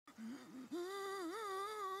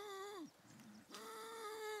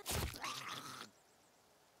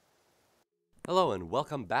Hello and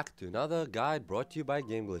welcome back to another guide brought to you by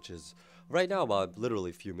Game Glitches. Right now, about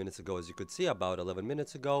literally a few minutes ago, as you could see, about 11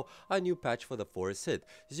 minutes ago, a new patch for the forest hit,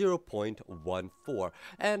 0.14.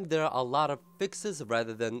 And there are a lot of fixes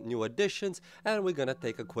rather than new additions, and we're gonna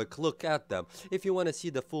take a quick look at them. If you want to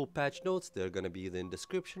see the full patch notes, they're gonna be in the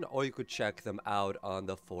description, or you could check them out on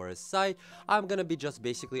the forest site. I'm gonna be just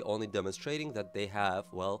basically only demonstrating that they have,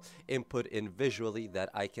 well, input in visually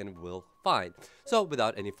that I will find. So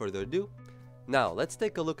without any further ado, now, let's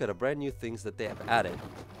take a look at a brand new things that they have added.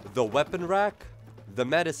 The weapon rack, the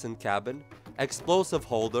medicine cabin, explosive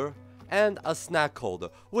holder, and a snack holder,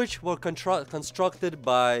 which were constructed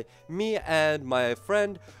by me and my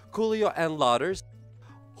friend Coolio and Lauders,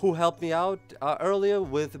 who helped me out earlier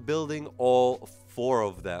with building all four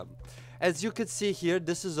of them. As you can see here,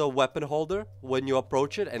 this is a weapon holder. When you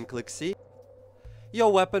approach it and click C,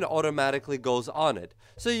 your weapon automatically goes on it,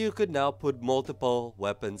 so you could now put multiple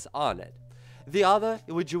weapons on it. The other,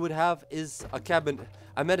 which you would have, is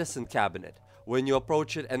a medicine cabinet. When you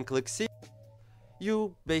approach it and click C,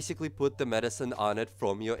 you basically put the medicine on it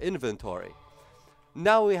from your inventory.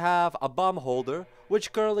 Now we have a bomb holder,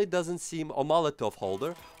 which currently doesn't seem, or molotov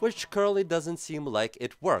holder, which currently doesn't seem like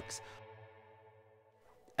it works.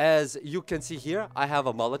 As you can see here, I have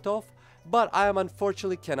a molotov, but I am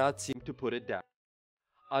unfortunately cannot seem to put it down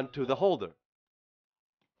onto the holder.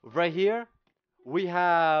 Right here, we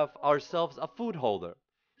have ourselves a food holder.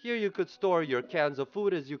 Here you could store your cans of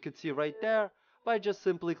food, as you can see right there, by just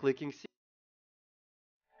simply clicking C.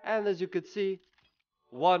 And as you can see,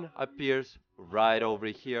 one appears right over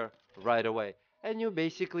here right away. And you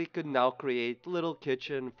basically could now create little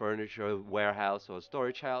kitchen, furniture, warehouse, or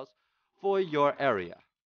storage house for your area.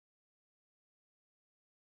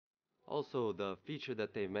 Also, the feature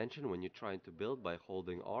that they mentioned when you're trying to build by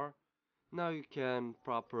holding R, now you can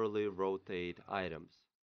properly rotate items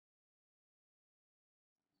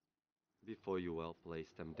before you well place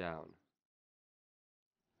them down.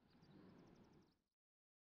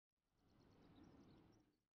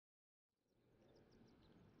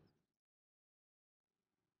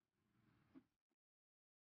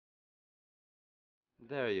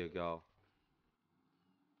 There you go.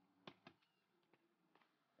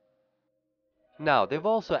 Now, they've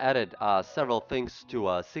also added several things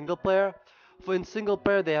to single player. For in single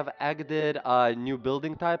player, they have added a new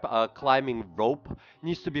building type, a climbing rope.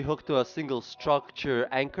 Needs to be hooked to a single structure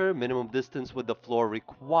anchor, minimum distance with the floor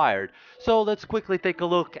required. So let's quickly take a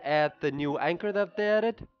look at the new anchor that they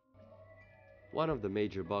added. One of the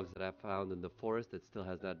major bugs that I found in the forest that still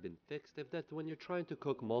has not been fixed is that when you're trying to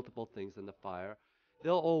cook multiple things in the fire,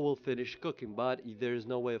 they'll all will finish cooking, but there's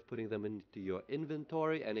no way of putting them into your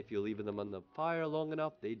inventory, and if you leave them on the fire long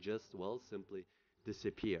enough, they just, well, simply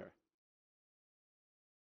disappear.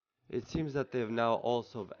 It seems that they've now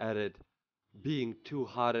also added being too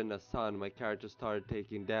hot in the sun. My character started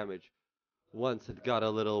taking damage once it got a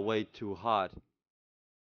little way too hot.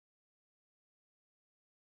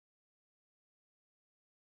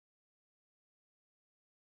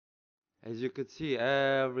 As you could see,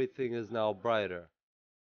 everything is now brighter.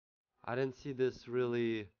 I didn't see this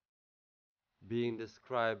really being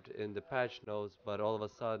described in the patch notes, but all of a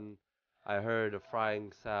sudden I heard a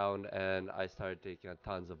frying sound and I started taking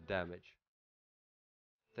tons of damage.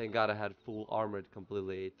 Thank God I had full armor, it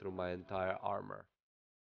completely ate through my entire armor.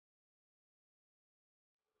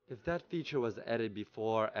 If that feature was added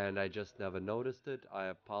before and I just never noticed it, I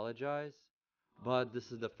apologize. But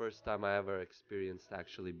this is the first time I ever experienced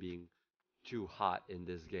actually being too hot in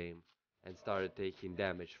this game and started taking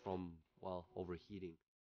damage from, well, overheating.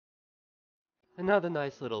 Another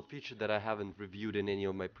nice little feature that I haven't reviewed in any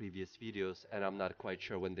of my previous videos, and I'm not quite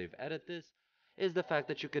sure when they've added this, is the fact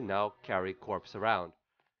that you can now carry corpse around.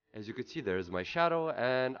 As you can see, there's my shadow,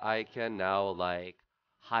 and I can now, like,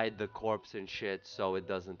 hide the corpse and shit so it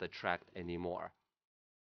doesn't attract anymore.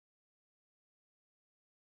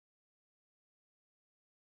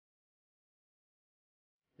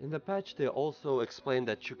 In the patch, they also explained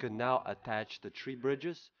that you can now attach the tree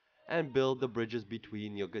bridges and build the bridges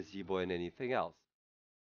between your gazebo and anything else.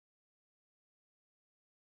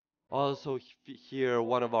 Also, here,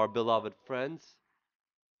 one of our beloved friends.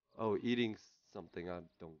 Oh, eating something. I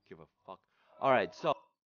don't give a fuck. Alright, so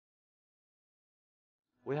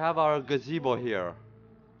we have our gazebo here.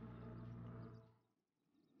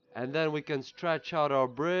 And then we can stretch out our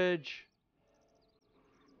bridge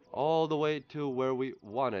all the way to where we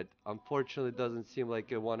want it. Unfortunately, it doesn't seem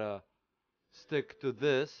like I want to stick to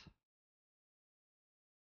this.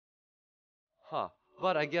 Huh.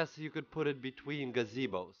 But I guess you could put it between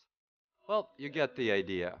gazebos. Well, you get the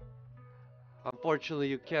idea. Unfortunately,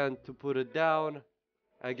 you can't to put it down.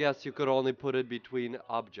 I guess you could only put it between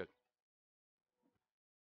objects.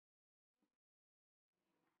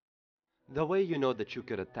 The way you know that you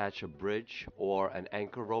could attach a bridge or an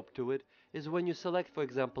anchor rope to it is when you select, for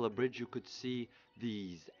example, a bridge, you could see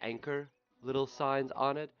these anchor little signs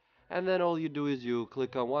on it, and then all you do is you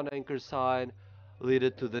click on one anchor sign, lead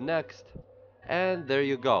it to the next, and there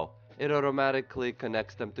you go. It automatically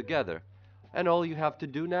connects them together. And all you have to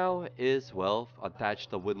do now is, well, attach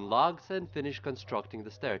the wooden logs and finish constructing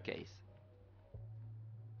the staircase.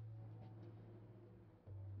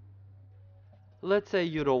 Let's say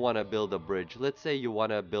you don't want to build a bridge. Let's say you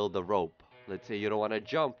want to build a rope. Let's say you don't want to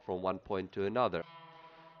jump from one point to another.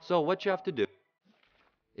 So what you have to do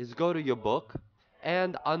is go to your book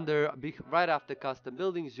and right after custom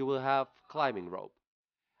buildings you will have climbing rope.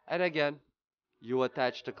 And again, you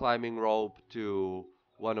attach the climbing rope to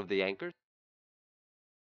one of the anchors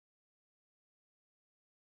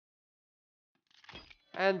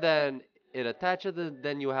and then it attaches it.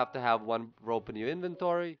 Then you have to have one rope in your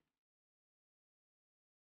inventory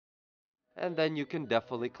and then you can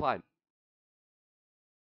definitely climb.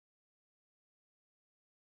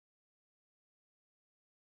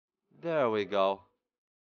 There we go.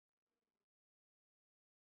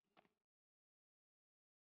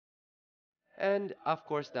 And of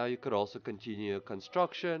course now you could also continue your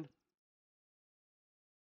construction.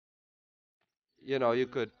 You know, you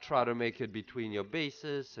could try to make it between your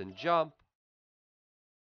bases and jump.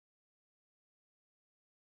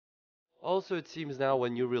 Also, it seems now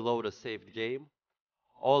when you reload a saved game,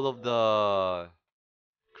 all of the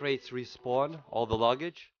crates respawn, all the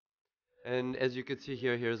luggage. And as you can see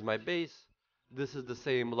here, here's my base. This is the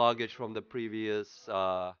same luggage from the previous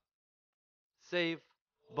save,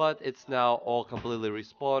 but it's now all completely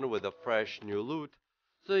respawned with a fresh new loot.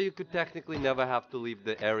 So you could technically never have to leave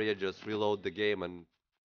the area, just reload the game and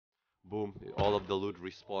boom, all of the loot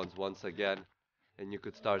respawns once again. And you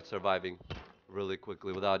could start surviving really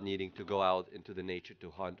quickly without needing to go out into the nature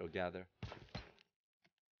to hunt or gather.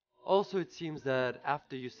 Also, it seems that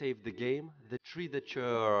after you save the game, the tree that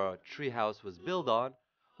your treehouse was built on,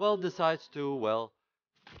 well, decides to, well,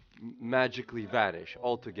 magically vanish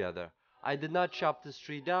altogether. I did not chop this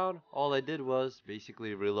tree down. All I did was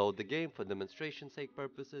basically reload the game for demonstration sake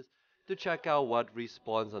purposes to check out what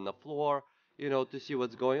respawns on the floor, you know, to see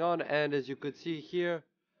what's going on. And as you could see here,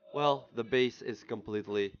 well, the base is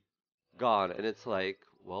completely gone and it's like,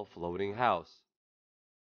 well, floating house.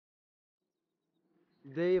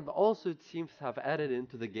 They've also, it seems, have added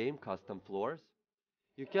into the game custom floors.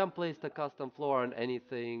 You can place the custom floor on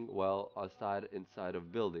anything, well, inside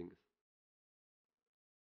of buildings.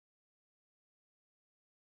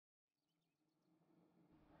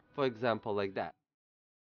 For example, like that.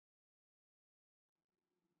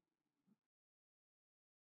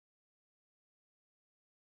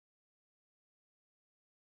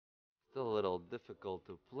 Still a little difficult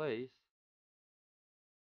to place.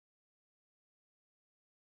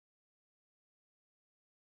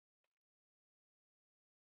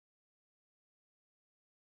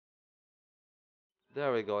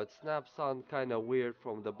 There we go. It snaps on kind of weird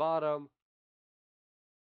from the bottom.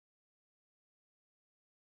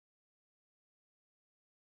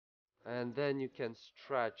 And then you can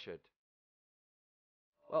stretch it.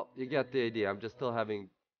 Well, you get the idea. I'm just still having...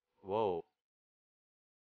 Whoa.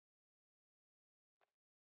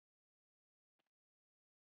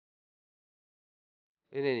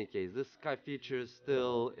 In any case, this Sky feature is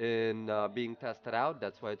still in being tested out.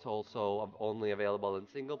 That's why it's also only available in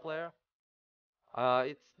single player.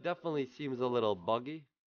 It definitely seems a little buggy,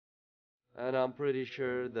 and I'm pretty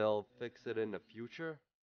sure they'll fix it in the future.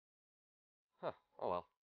 Huh, oh well.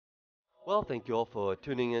 Well, thank you all for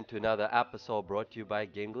tuning in to another episode brought to you by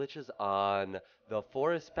Game Glitches on the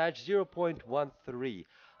Forest Patch 0.13.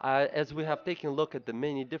 As we have taken a look at the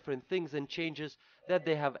many different things and changes that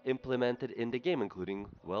they have implemented in the game, including,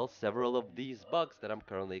 well, several of these bugs that I'm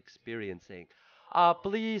currently experiencing.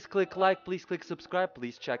 Please click like, please click subscribe,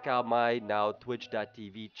 please check out my now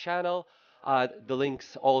twitch.tv channel. The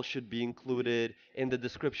links all should be included in the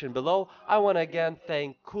description below. I want to again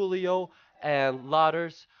thank Coolio and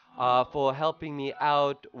Ladders for helping me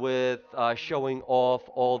out with showing off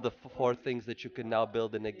all the four things that you can now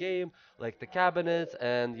build in a game, like the cabinets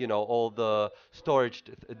and you know all the storage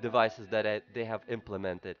devices that they have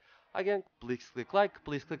implemented. Again, please click like,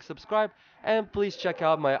 please click subscribe, and please check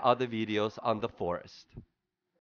out my other videos on the forest.